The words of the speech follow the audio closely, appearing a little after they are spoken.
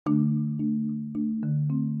Hey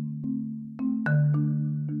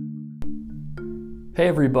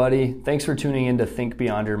everybody, thanks for tuning in to Think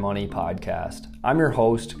Beyond Your Money podcast. I'm your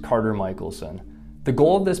host, Carter Michelson. The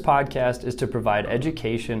goal of this podcast is to provide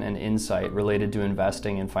education and insight related to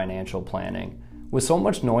investing and financial planning. With so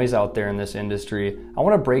much noise out there in this industry, I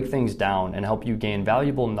want to break things down and help you gain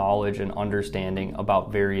valuable knowledge and understanding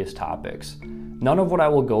about various topics. None of what I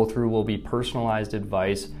will go through will be personalized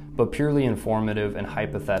advice, but purely informative and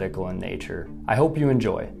hypothetical in nature. I hope you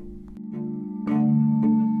enjoy.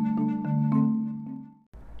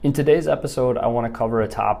 In today's episode, I want to cover a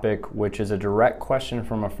topic which is a direct question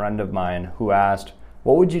from a friend of mine who asked,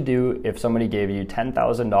 what would you do if somebody gave you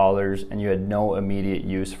 $10,000 and you had no immediate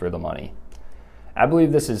use for the money? I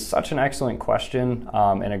believe this is such an excellent question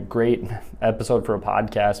and a great episode for a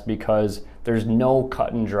podcast because there's no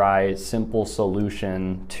cut and dry, simple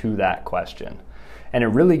solution to that question. And it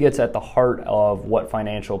really gets at the heart of what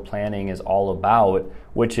financial planning is all about,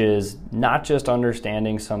 which is not just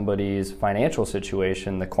understanding somebody's financial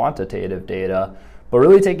situation, the quantitative data, but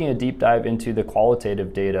really taking a deep dive into the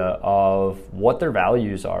qualitative data of what their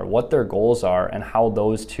values are, what their goals are, and how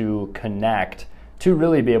those two connect to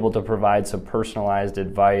really be able to provide some personalized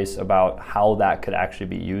advice about how that could actually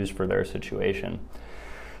be used for their situation.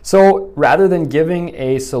 So rather than giving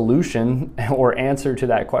a solution or answer to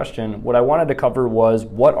that question, what I wanted to cover was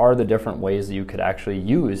what are the different ways that you could actually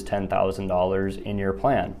use $10,000 in your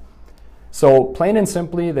plan. So plain and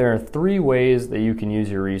simply, there are three ways that you can use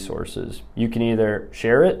your resources. You can either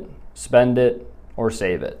share it, spend it, or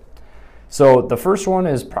save it. So the first one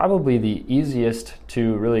is probably the easiest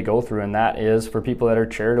to really go through, and that is for people that are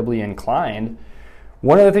charitably inclined.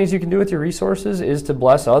 One of the things you can do with your resources is to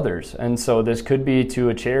bless others. And so this could be to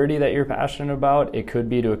a charity that you're passionate about. It could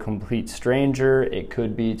be to a complete stranger. It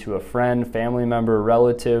could be to a friend, family member,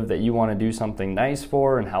 relative that you want to do something nice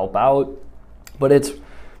for and help out. But it's,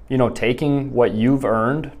 taking what you've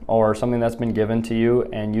earned or something that's been given to you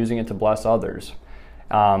and using it to bless others.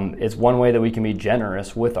 It's one way that we can be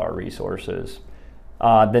generous with our resources.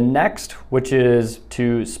 The next, which is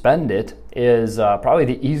to spend it, is probably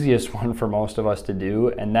the easiest one for most of us to do,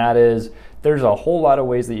 and that is there's a whole lot of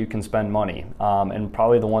ways that you can spend money, and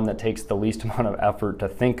probably the one that takes the least amount of effort to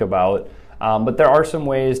think about. But there are some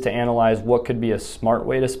ways to analyze what could be a smart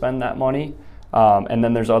way to spend that money, and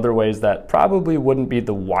then there's other ways that probably wouldn't be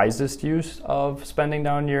the wisest use of spending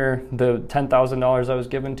down the $10,000 that was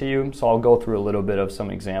given to you. So I'll go through a little bit of some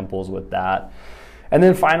examples with that. And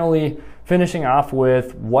then finally, finishing off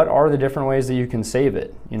with what are the different ways that you can save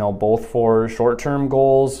it, both for short-term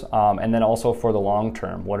goals and then also for the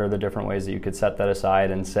long-term. What are the different ways that you could set that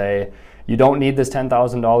aside and say, you don't need this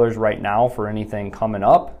 $10,000 right now for anything coming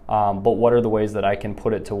up, but what are the ways that I can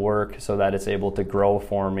put it to work so that it's able to grow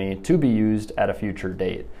for me to be used at a future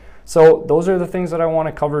date? So those are the things that I want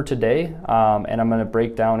to cover today, and I'm going to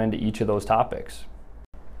break down into each of those topics.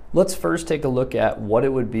 Let's first take a look at what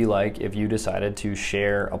it would be like if you decided to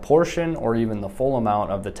share a portion or even the full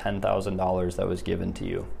amount of the $10,000 that was given to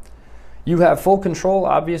you. You have full control,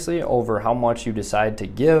 obviously, over how much you decide to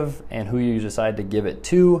give and who you decide to give it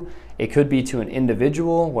to. It could be to an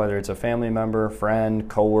individual, whether it's a family member, friend,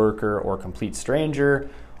 coworker, or complete stranger,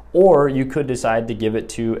 or you could decide to give it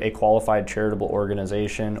to a qualified charitable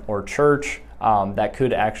organization or church that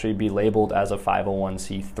could actually be labeled as a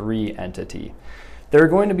 501c3 entity. There are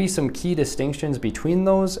going to be some key distinctions between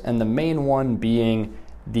those, and the main one being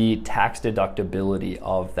the tax deductibility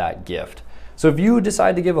of that gift. So if you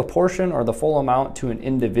decide to give a portion or the full amount to an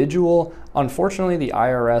individual, unfortunately the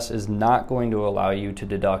IRS is not going to allow you to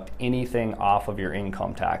deduct anything off of your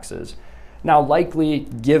income taxes. Now, likely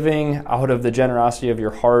giving out of the generosity of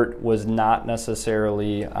your heart was not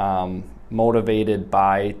necessarily motivated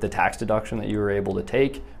by the tax deduction that you were able to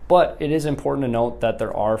take. But it is important to note that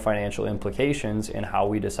there are financial implications in how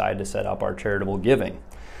we decide to set up our charitable giving.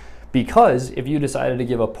 Because if you decided to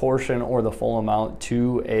give a portion or the full amount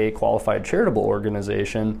to a qualified charitable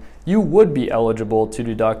organization, you would be eligible to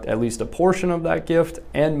deduct at least a portion of that gift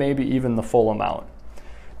and maybe even the full amount.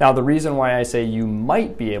 Now, the reason why I say you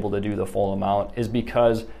might be able to do the full amount is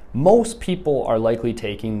because most people are likely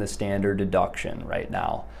taking the standard deduction right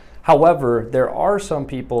now. However, there are some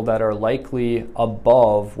people that are likely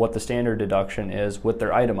above what the standard deduction is with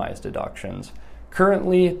their itemized deductions.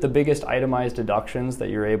 Currently, the biggest itemized deductions that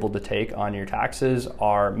you're able to take on your taxes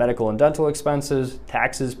are medical and dental expenses,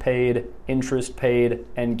 taxes paid, interest paid,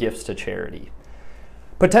 and gifts to charity.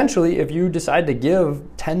 Potentially, if you decide to give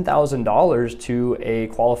 $10,000 to a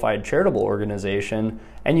qualified charitable organization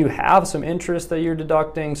and you have some interest that you're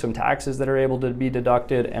deducting, some taxes that are able to be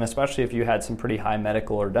deducted, and especially if you had some pretty high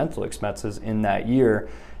medical or dental expenses in that year,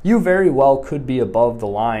 you very well could be above the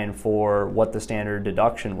line for what the standard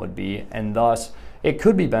deduction would be, and thus it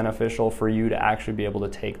could be beneficial for you to actually be able to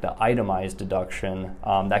take the itemized deduction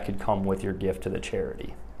that could come with your gift to the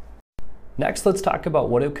charity. Next, let's talk about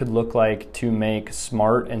what it could look like to make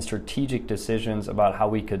smart and strategic decisions about how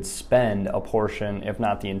we could spend a portion, if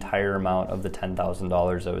not the entire amount of the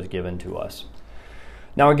 $10,000 that was given to us.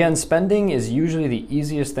 Now again, spending is usually the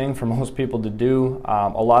easiest thing for most people to do.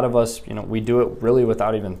 A lot of us, we do it really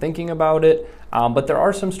without even thinking about it. But there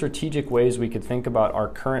are some strategic ways we could think about our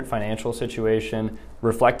current financial situation,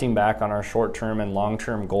 reflecting back on our short-term and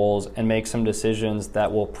long-term goals, and make some decisions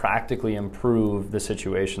that will practically improve the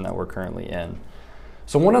situation that we're currently in.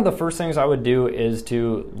 So one of the first things I would do is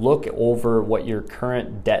to look over what your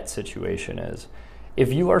current debt situation is.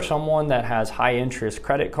 If you are someone that has high interest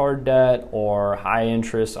credit card debt or high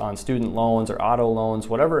interest on student loans or auto loans,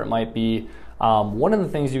 whatever it might be, one of the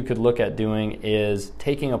things you could look at doing is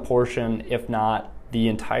taking a portion, if not the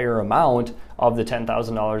entire amount of the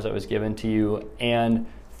 $10,000 that was given to you, and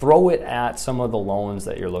throw it at some of the loans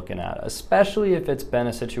that you're looking at, especially if it's been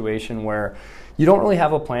a situation where you don't really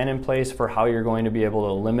have a plan in place for how you're going to be able to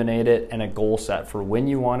eliminate it and a goal set for when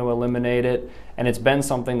you want to eliminate it, and it's been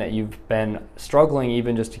something that you've been struggling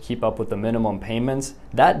even just to keep up with the minimum payments.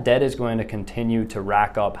 That debt is going to continue to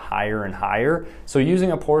rack up higher and higher. So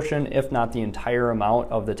using a portion, if not the entire amount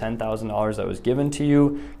of the $10,000 that was given to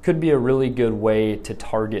you, could be a really good way to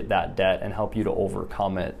target that debt and help you to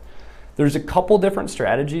overcome it. There's a couple different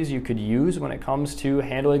strategies you could use when it comes to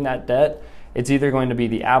handling that debt. It's either going to be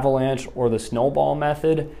the avalanche or the snowball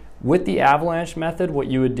method. With the avalanche method, what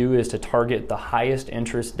you would do is to target the highest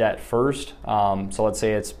interest debt first. So let's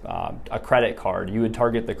say it's a credit card. You would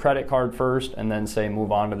target the credit card first and then say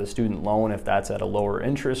move on to the student loan if that's at a lower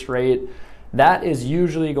interest rate. That is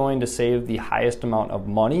usually going to save the highest amount of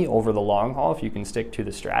money over the long haul if you can stick to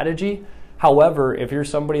the strategy. However, if you're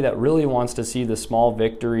somebody that really wants to see the small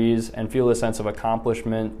victories and feel a sense of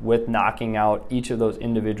accomplishment with knocking out each of those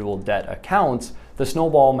individual debt accounts, the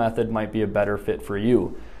snowball method might be a better fit for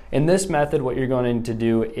you. In this method, what you're going to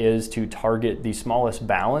do is to target the smallest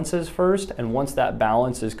balances first, and once that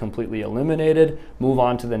balance is completely eliminated, move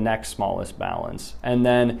on to the next smallest balance. And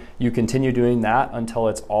then you continue doing that until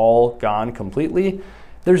it's all gone completely.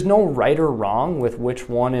 There's no right or wrong with which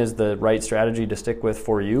one is the right strategy to stick with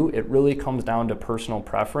for you. It really comes down to personal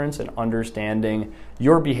preference and understanding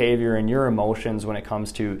your behavior and your emotions when it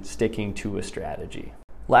comes to sticking to a strategy.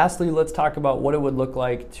 Lastly, let's talk about what it would look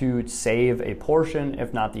like to save a portion,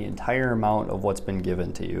 if not the entire amount of what's been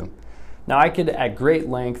given to you. Now, I could at great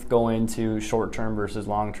length go into short-term versus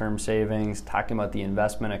long-term savings, talking about the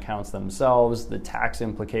investment accounts themselves, the tax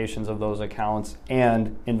implications of those accounts,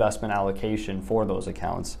 and investment allocation for those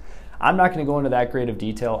accounts. I'm not going to go into that great of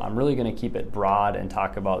detail. I'm really going to keep it broad and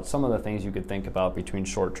talk about some of the things you could think about between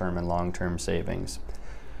short-term and long-term savings.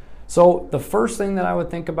 So the first thing that I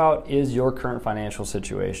would think about is your current financial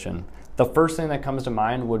situation. The first thing that comes to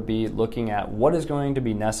mind would be looking at what is going to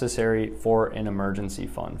be necessary for an emergency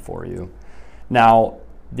fund for you. Now,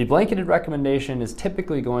 the blanketed recommendation is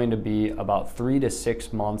typically going to be about 3 to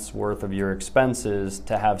 6 months worth of your expenses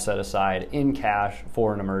to have set aside in cash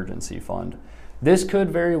for an emergency fund. This could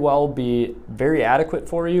very well be very adequate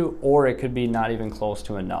for you, or it could be not even close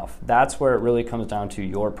to enough. That's where it really comes down to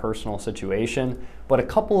your personal situation. But a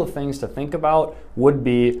couple of things to think about would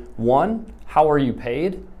be, 1, how are you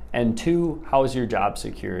paid? And 2, how is your job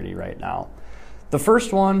security right now? The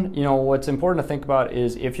first one, what's important to think about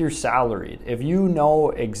is if you're salaried, if you know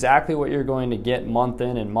exactly what you're going to get month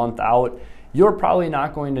in and month out, you're probably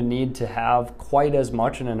not going to need to have quite as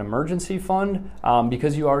much in an emergency fund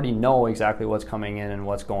because you already know exactly what's coming in and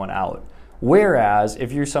what's going out. Whereas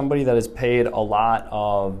if you're somebody that is paid a lot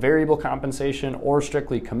of variable compensation or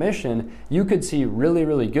strictly commission, you could see really,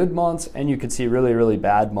 really good months and you could see really, really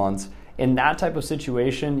bad months. In that type of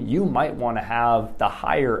situation, you might want to have the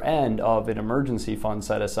higher end of an emergency fund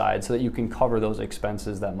set aside so that you can cover those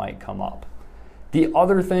expenses that might come up. The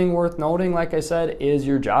other thing worth noting, like I said, is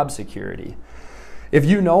your job security. If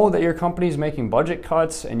you know that your company is making budget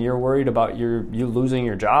cuts and you're worried about you losing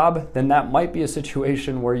your job, then that might be a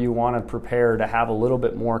situation where you want to prepare to have a little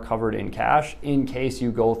bit more covered in cash in case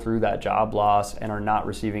you go through that job loss and are not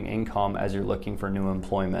receiving income as you're looking for new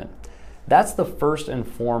employment. That's the first and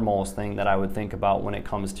foremost thing that I would think about when it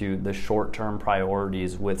comes to the short-term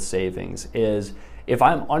priorities with savings is If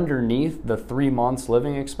I'm underneath the 3 months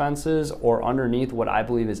living expenses or underneath what I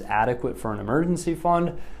believe is adequate for an emergency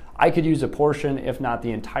fund, I could use a portion, if not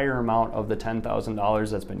the entire amount of the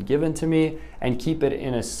 $10,000 that's been given to me, and keep it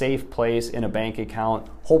in a safe place in a bank account,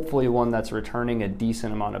 hopefully one that's returning a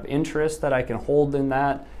decent amount of interest that I can hold in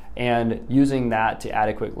that, and using that to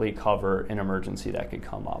adequately cover an emergency that could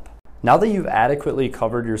come up. Now that you've adequately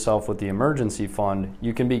covered yourself with the emergency fund,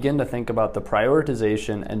 you can begin to think about the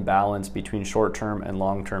prioritization and balance between short-term and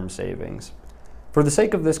long-term savings. For the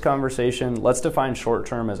sake of this conversation, let's define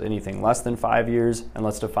short-term as anything less than 5 years, and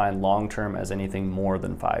let's define long-term as anything more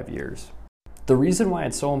than 5 years. The reason why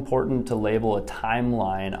it's so important to label a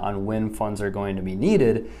timeline on when funds are going to be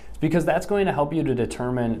needed is because that's going to help you to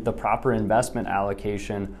determine the proper investment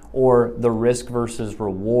allocation or the risk versus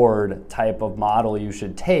reward type of model you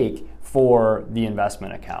should take for the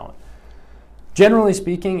investment account. Generally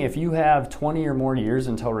speaking, if you have 20 or more years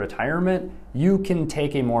until retirement, you can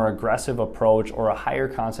take a more aggressive approach or a higher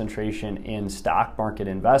concentration in stock market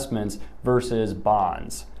investments versus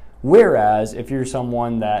bonds. Whereas if you're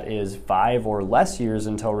someone that is 5 or less years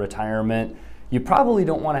until retirement, you probably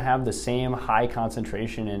don't want to have the same high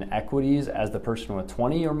concentration in equities as the person with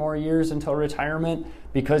 20 or more years until retirement,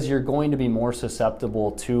 because you're going to be more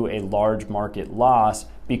susceptible to a large market loss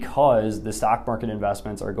because the stock market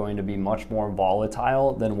investments are going to be much more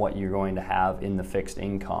volatile than what you're going to have in the fixed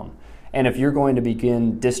income. And if you're going to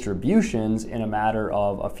begin distributions in a matter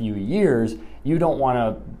of a few years, you don't want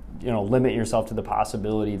to limit yourself to the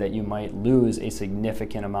possibility that you might lose a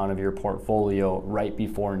significant amount of your portfolio right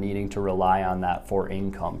before needing to rely on that for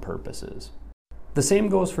income purposes. The same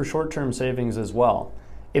goes for short-term savings as well.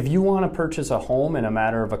 If you want to purchase a home in a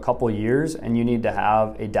matter of a couple years and you need to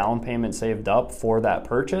have a down payment saved up for that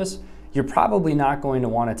purchase, you're probably not going to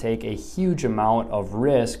want to take a huge amount of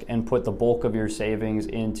risk and put the bulk of your savings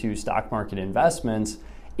into stock market investments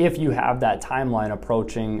if you have that timeline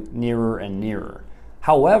approaching nearer and nearer.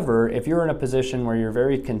 However, if you're in a position where you're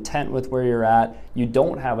very content with where you're at, you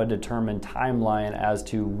don't have a determined timeline as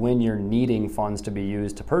to when you're needing funds to be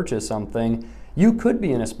used to purchase something, you could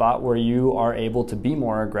be in a spot where you are able to be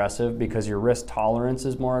more aggressive because your risk tolerance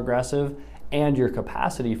is more aggressive and your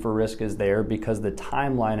capacity for risk is there because the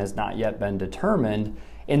timeline has not yet been determined.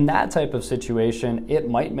 In that type of situation, it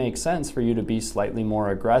might make sense for you to be slightly more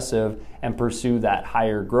aggressive and pursue that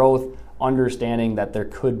higher growth, understanding that there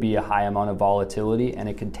could be a high amount of volatility and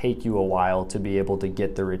it could take you a while to be able to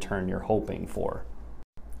get the return you're hoping for.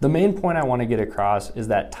 The main point I want to get across is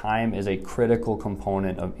that time is a critical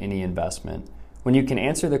component of any investment. When you can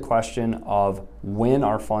answer the question of when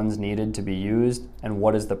are funds needed to be used and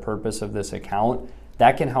what is the purpose of this account,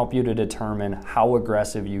 that can help you to determine how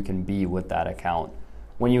aggressive you can be with that account.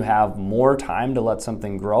 When you have more time to let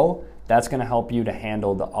something grow, that's going to help you to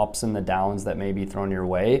handle the ups and the downs that may be thrown your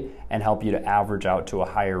way and help you to average out to a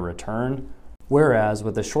higher return. Whereas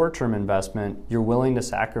with a short-term investment, you're willing to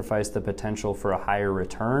sacrifice the potential for a higher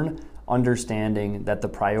return, understanding that the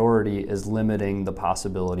priority is limiting the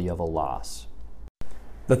possibility of a loss.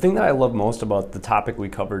 The thing that I love most about the topic we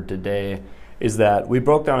covered today is that we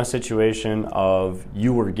broke down a situation of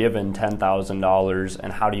you were given $10,000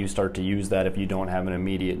 and how do you start to use that if you don't have an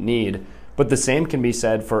immediate need. But the same can be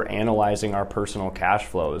said for analyzing our personal cash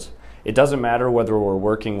flows. It doesn't matter whether we're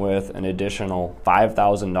working with an additional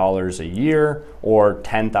 $5,000 a year or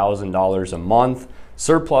 $10,000 a month.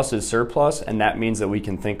 Surplus is surplus, and that means that we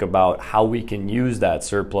can think about how we can use that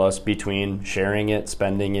surplus between sharing it,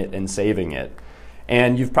 spending it, and saving it.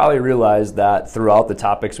 And you've probably realized that throughout the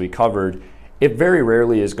topics we covered, it very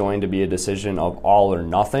rarely is going to be a decision of all or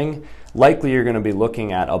nothing. Likely you're going to be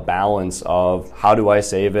looking at a balance of how do I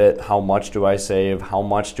save it, how much do I save, how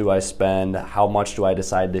much do I spend, how much do I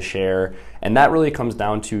decide to share, and that really comes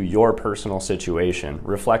down to your personal situation,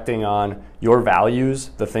 reflecting on your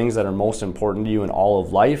values, the things that are most important to you in all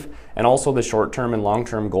of life, and also the short-term and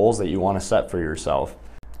long-term goals that you want to set for yourself.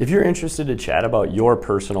 If you're interested to chat about your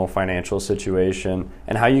personal financial situation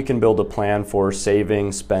and how you can build a plan for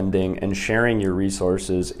saving, spending, and sharing your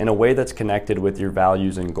resources in a way that's connected with your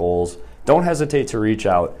values and goals, don't hesitate to reach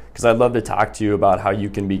out because I'd love to talk to you about how you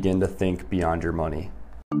can begin to think beyond your money.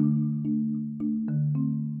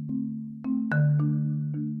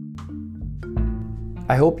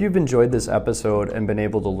 I hope you've enjoyed this episode and been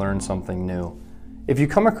able to learn something new. If you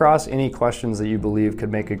come across any questions that you believe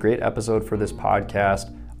could make a great episode for this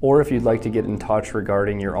podcast, or if you'd like to get in touch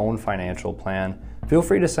regarding your own financial plan, feel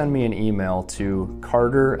free to send me an email to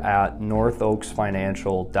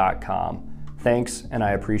carter@northoaksfinancial.com. Thanks, and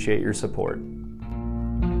I appreciate your support.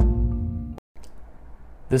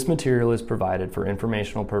 This material is provided for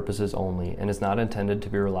informational purposes only and is not intended to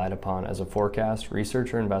be relied upon as a forecast,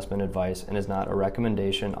 research, or investment advice, and is not a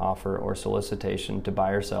recommendation, offer, or solicitation to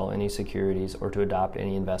buy or sell any securities or to adopt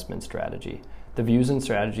any investment strategy. The views and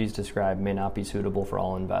strategies described may not be suitable for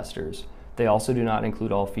all investors. They also do not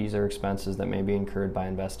include all fees or expenses that may be incurred by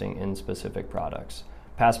investing in specific products.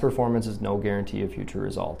 Past performance is no guarantee of future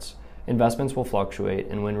results. Investments will fluctuate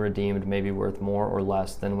and when redeemed may be worth more or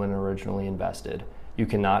less than when originally invested. You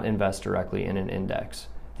cannot invest directly in an index.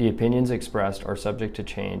 The opinions expressed are subject to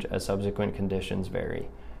change as subsequent conditions vary.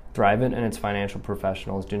 Thrivent and its financial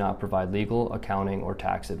professionals do not provide legal, accounting, or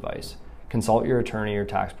tax advice. Consult your attorney or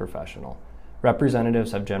tax professional.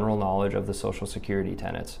 Representatives have general knowledge of the Social Security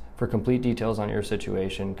tenets. For complete details on your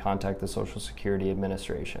situation, contact the Social Security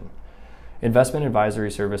Administration. Investment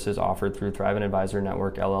advisory services offered through Thrivent Advisor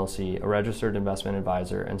Network, LLC, a registered investment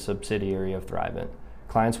advisor and subsidiary of Thrivent.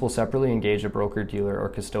 Clients will separately engage a broker-dealer or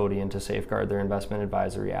custodian to safeguard their investment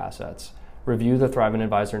advisory assets. Review the Thrivent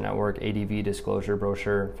Advisor Network ADV disclosure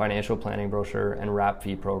brochure, financial planning brochure, and wrap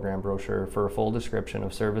fee program brochure for a full description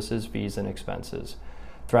of services, fees, and expenses.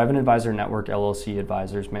 Thrivent Advisor Network LLC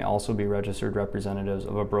advisors may also be registered representatives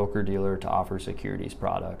of a broker-dealer to offer securities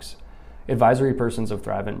products. Advisory persons of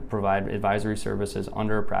Thrivent provide advisory services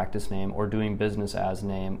under a practice name or doing business as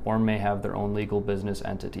name, or may have their own legal business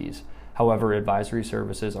entities. However, advisory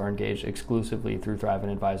services are engaged exclusively through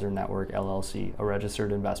Thrivent Advisor Network LLC, a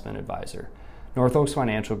registered investment advisor. North Oaks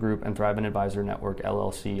Financial Group and Thrivent Advisor Network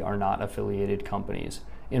LLC are not affiliated companies.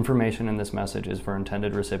 Information in this message is for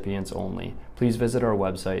intended recipients only. Please visit our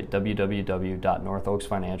website,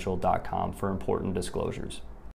 www.northoaksfinancial.com, for important disclosures.